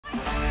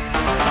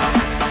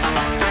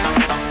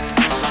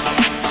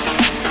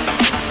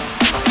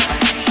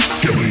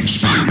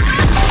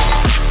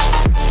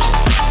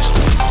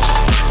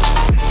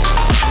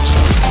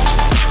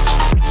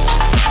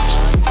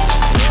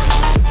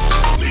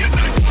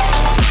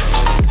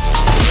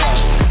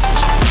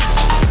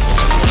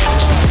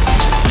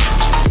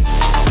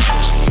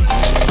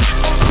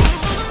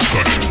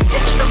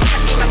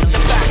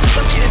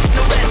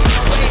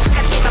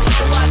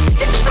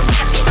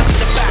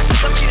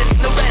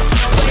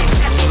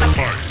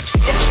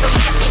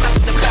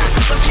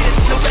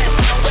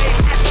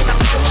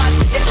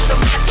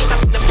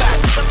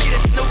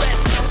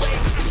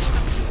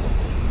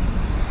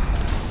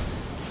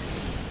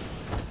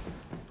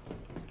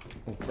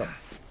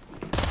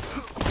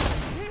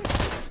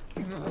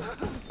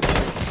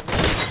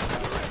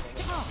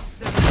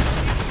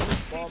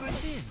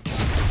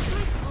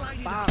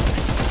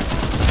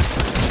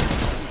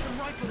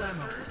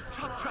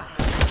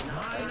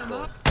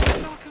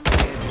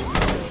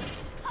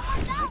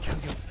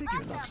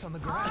figure looks on the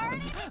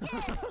ground.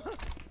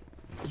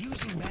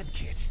 Using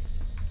medkit.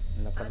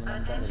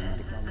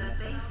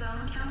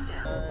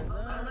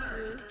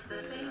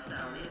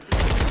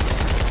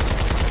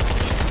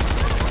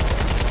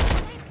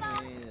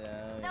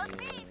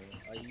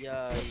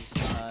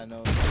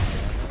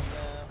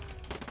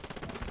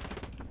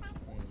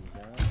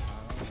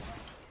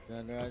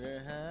 I'd rather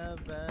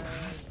have bad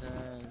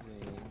times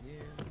with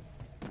you.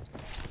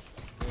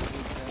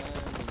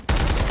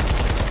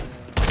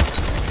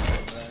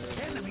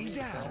 Enemy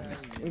down.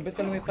 Ba't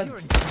ka lumipad? Up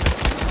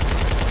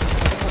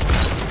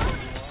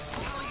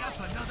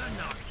another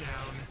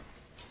knockdown.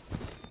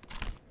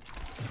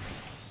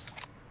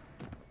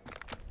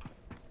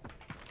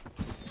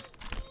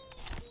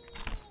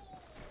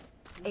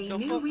 A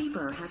new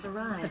Reaper has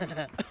arrived.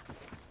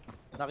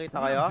 Nakita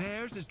kayo?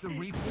 Theirs is the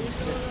Reaper.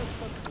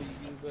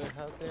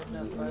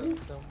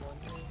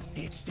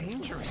 It's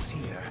dangerous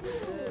here.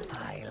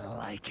 I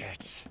like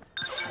it.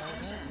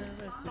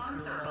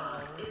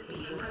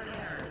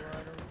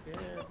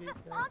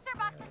 Monster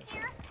box is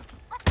here.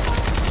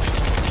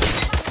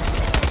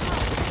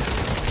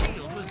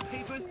 Shield was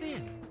paper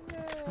thin.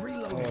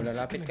 Reloading. Oh,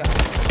 lalapit ka.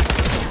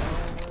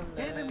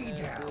 Enemy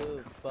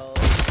down.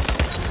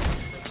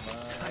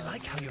 I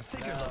like how your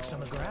figure looks on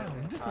the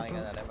ground. Aking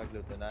ka na rin,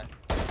 magluto na.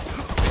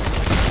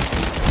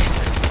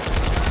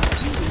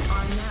 You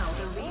are now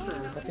the Reaper.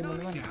 Pati mo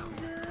naman.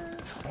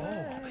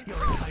 Oh,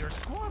 your entire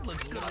squad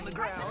looks good on the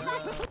ground.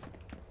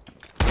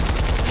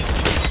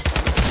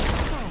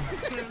 Oh,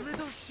 their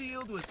little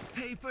shield was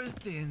paper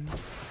thin.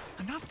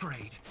 An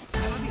upgrade.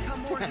 I'll become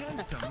more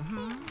handsome,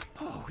 hmm?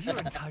 Oh, your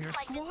entire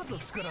squad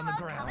looks good on the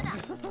ground.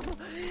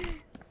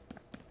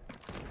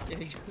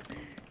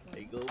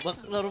 I go back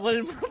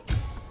normal mo.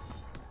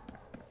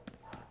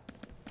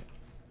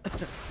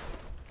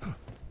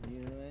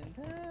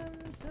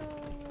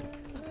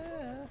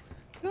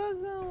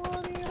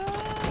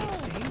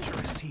 It's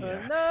dangerous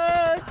here.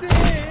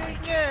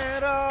 Nothing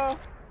at all.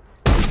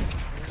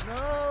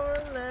 No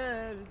one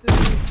left to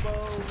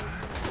both.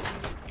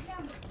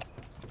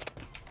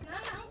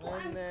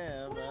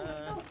 Whenever.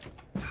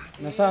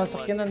 Nasa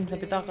sakyanan sa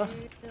pitaka.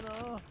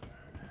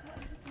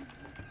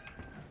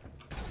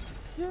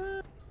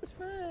 Just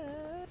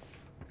friend.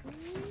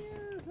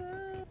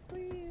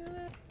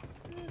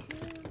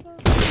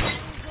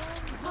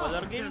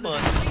 Color game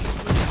boss.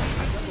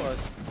 Boss.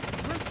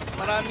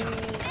 Maraming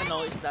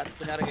isda.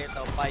 Kunyari kayo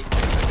ito, pipe.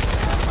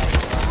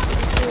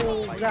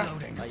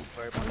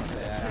 Piper pa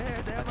kaya.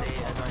 Kasi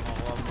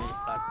makuha mo yung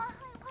stat.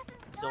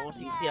 So kung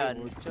 6 yan.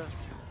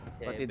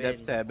 Pati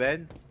depth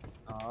 7?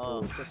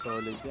 Oo. Ito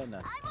solid yan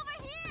ah.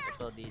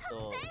 Ito dito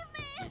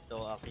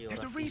accuracy.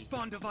 There's a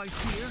respawn device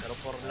here. Pero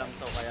 4 lang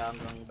to kaya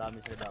hanggang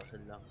damage reduction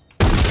lang.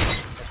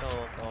 Ito,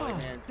 okay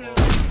na yan. Pero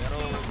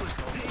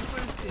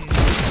Paper thin.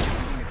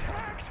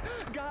 Attacked,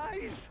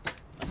 guys.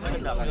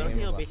 maganda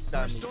accuracy o base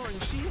damage. Restoring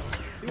shield.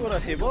 Siguro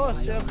si boss,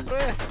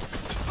 syempre.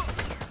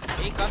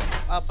 Cut,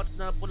 4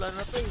 na pula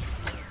na to eh.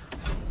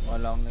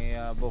 Walang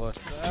iya boss.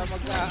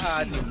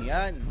 Mag-aanim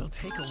yan. Will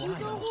take a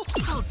while.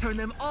 I'll turn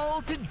them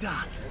all to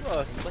dust.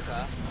 Boss, Boss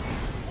ha?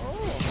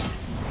 oo.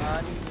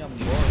 Anim yan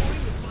boss.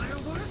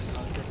 Fireworks?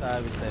 Ang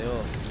sasabi sa'yo.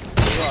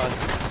 Boss.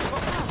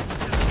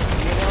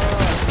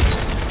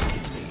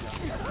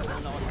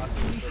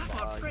 We have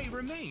our prey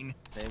remain.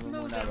 Sa'yo mo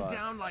Mow muna them boss.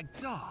 down like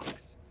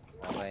dogs.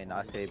 Okay,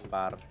 nakasave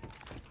par.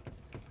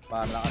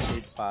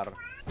 Nakasave par.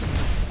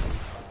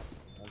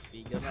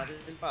 Speaker natin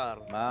din par.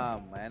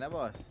 Ma'am, ayan na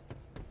boss.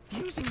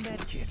 Using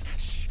medkit.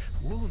 Shh,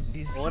 wound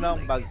is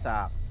Unang healing.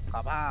 bagsak.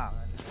 Kapang.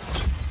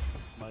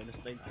 Minus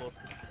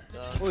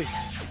 940. Uy,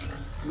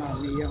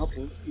 Iya ka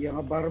po. Iya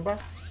ka barba.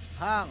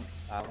 hang.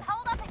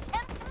 Hold up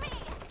against me.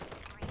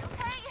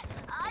 Okay?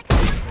 I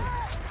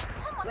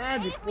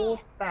Ready,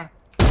 puta.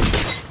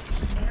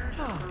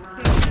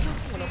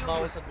 Walang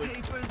bawas sa gold.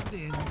 Paper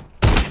thin.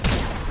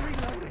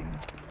 Reloading.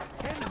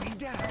 Enemy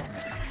down.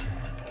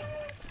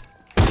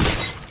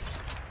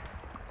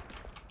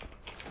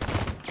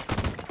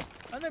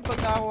 Ano yung pag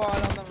nakakuha ka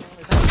lang ng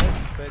isang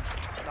bed,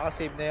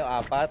 nakasave na yung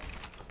 4?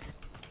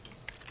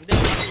 Hindi.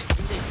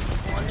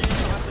 Kung ano yung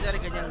mga kunyari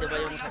ganyan, di ba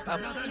yung setup?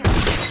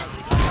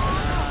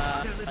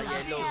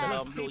 Yellow,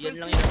 dalawang blue. Yan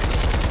lang yun.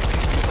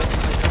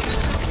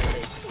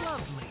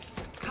 Lovely.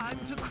 Time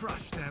to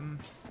crush them.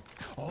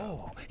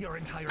 Oh, your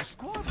entire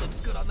squad looks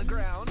good on the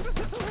ground.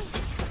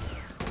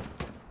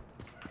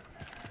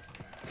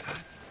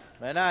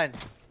 Menan.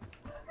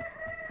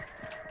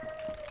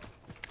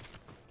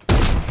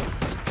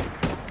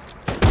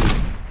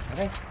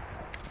 Okay.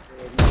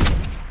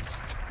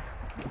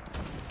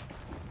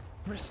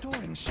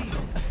 Restoring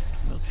shield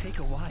will take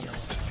a while.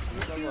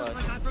 Feels boss.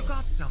 like I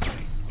forgot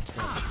something.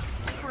 Ah,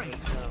 great.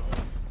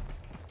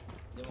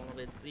 Yung mga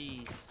red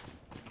trees.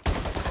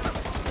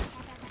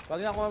 Pag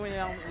nakuha mo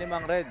yung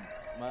 5 red,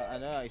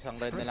 isang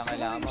red na lang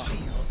kailangan mo.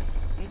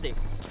 Hindi.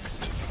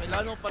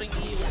 Kailangan mo pa rin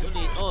i-use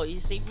ulit. Oh,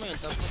 i-save mo yun.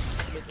 Tapos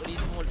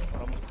ulit mo ulit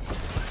para mag-save.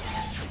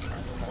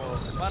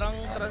 Parang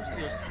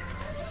transfuse.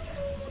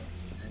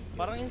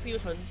 Parang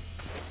infusion.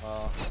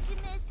 Oh,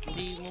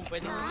 Hindi mo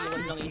pwedeng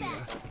iwan lang isa.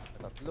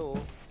 Tatlo.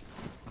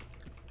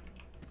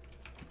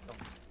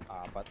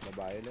 Apat na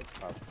violet.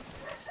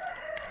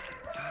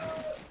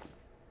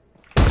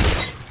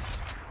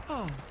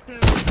 Oh, their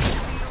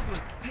shield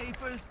was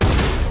paper thin.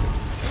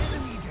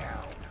 Enemy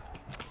down.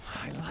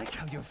 I like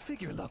how your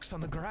figure looks on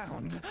the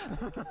ground.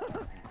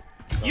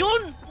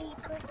 Yun!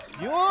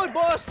 Yun,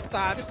 boss!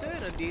 Sabi sa'yo,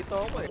 nandito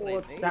ako eh.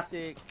 Putak.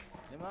 Basic.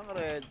 Limang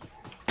red.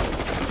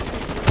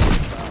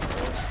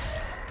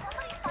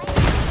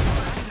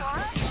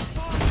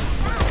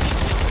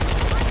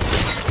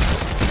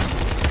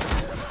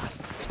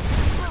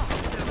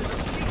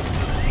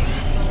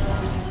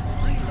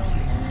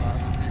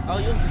 Oh,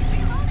 yun.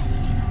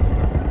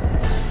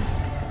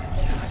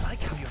 I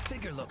like how your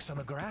figure looks on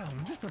the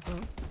ground.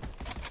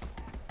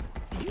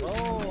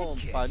 Oh,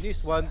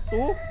 panis. 1,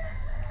 2.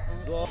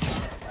 Go.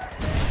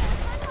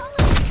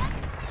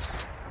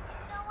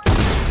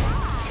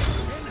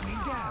 Enemy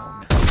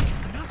down.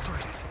 An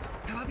upgrade.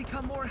 Have I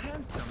become more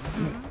handsome?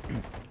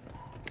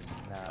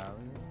 Now,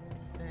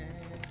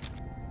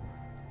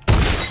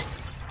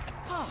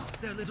 Oh,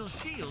 their little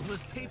shield was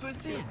paper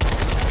thin.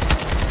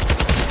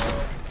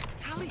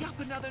 Tally up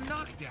another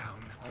knockdown.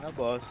 ano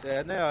boss? Eh,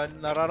 ano yun?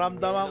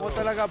 Nararamdaman ko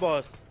talaga,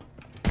 boss.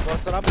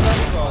 Boss, ramdam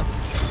ko.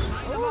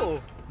 Oh!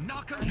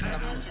 Knock 'em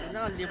down.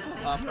 Nalim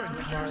Your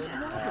entire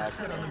squad looks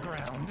good on the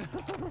ground.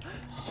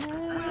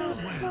 Well,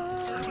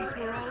 I guess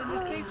we're all in the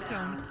safe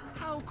zone.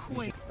 How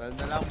quaint. Tal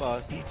na lang,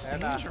 boss. It's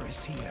Ayan na. dangerous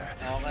here.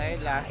 Okay,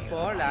 last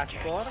 4, last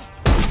 4.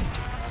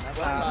 Ano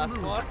pa? Last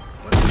score.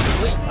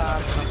 Uy,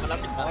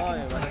 malapit na. Oh,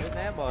 malapit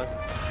na yan, boss.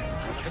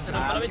 Malapit na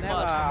ng malapit, Malapit na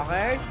boss. yan,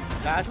 okay?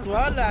 Last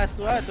one, last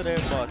one. Ito na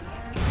yung boss.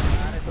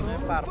 Ito na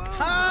yung par.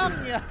 Ham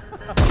niya!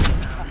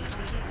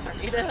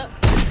 Ina,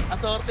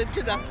 assorted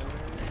yun ah.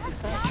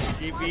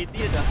 GBT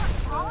yun ah.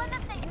 All in the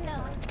safe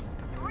zone.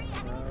 3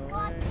 enemy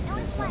squads still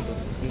in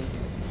place.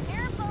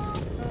 Careful.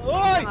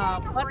 Uy!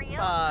 Apat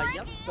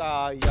sayang.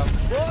 Sayang,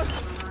 boss!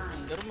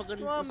 Pero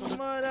maganda pa sa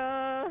Mama na!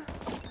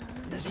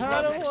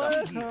 Haro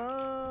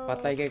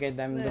Patay kay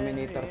Dime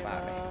Dominator,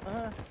 pare.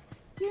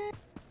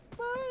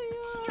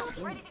 Shields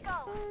ready to go.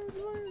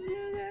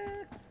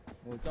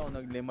 Puta, kung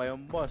naglima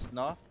yung boss,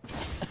 no?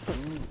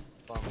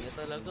 Pangya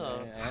talaga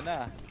ah. Ayan na.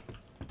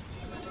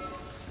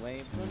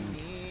 Wait for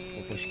me.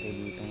 Pupush kayo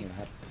dito ang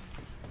lahat.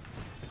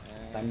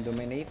 Time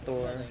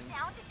Dominator.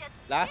 Down to just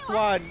Last 2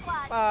 one. enemy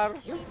squads. Par.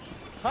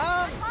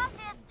 Ham!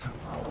 Hostage.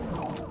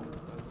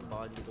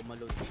 Baka hindi ko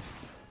maload.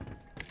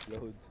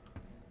 Load.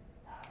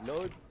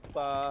 Load,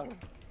 par.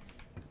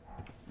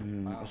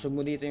 Usog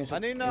mo dito yung...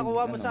 Ano yung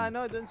nakuha mo sa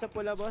ano? Doon sa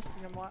pula, boss?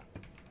 Tingnan mo nga.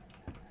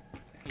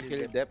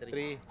 Kill depth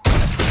 3.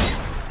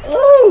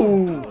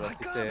 Oh!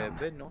 Si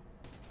 7, no?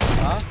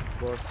 Ha?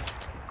 Boss.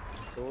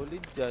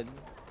 Solid dyan.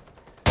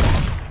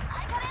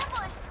 I got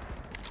ambushed.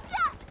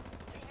 Yeah.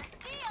 Their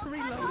shield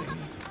was on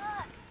the...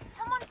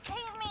 Someone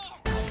save me.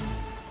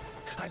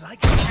 I like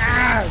it.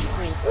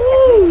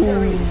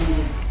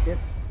 Shit.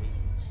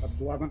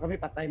 Pagduwa man kami,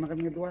 patay man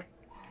kami ng duwa.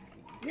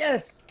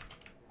 Yes!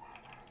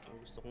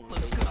 Gusto kong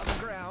Looks good on the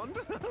ground.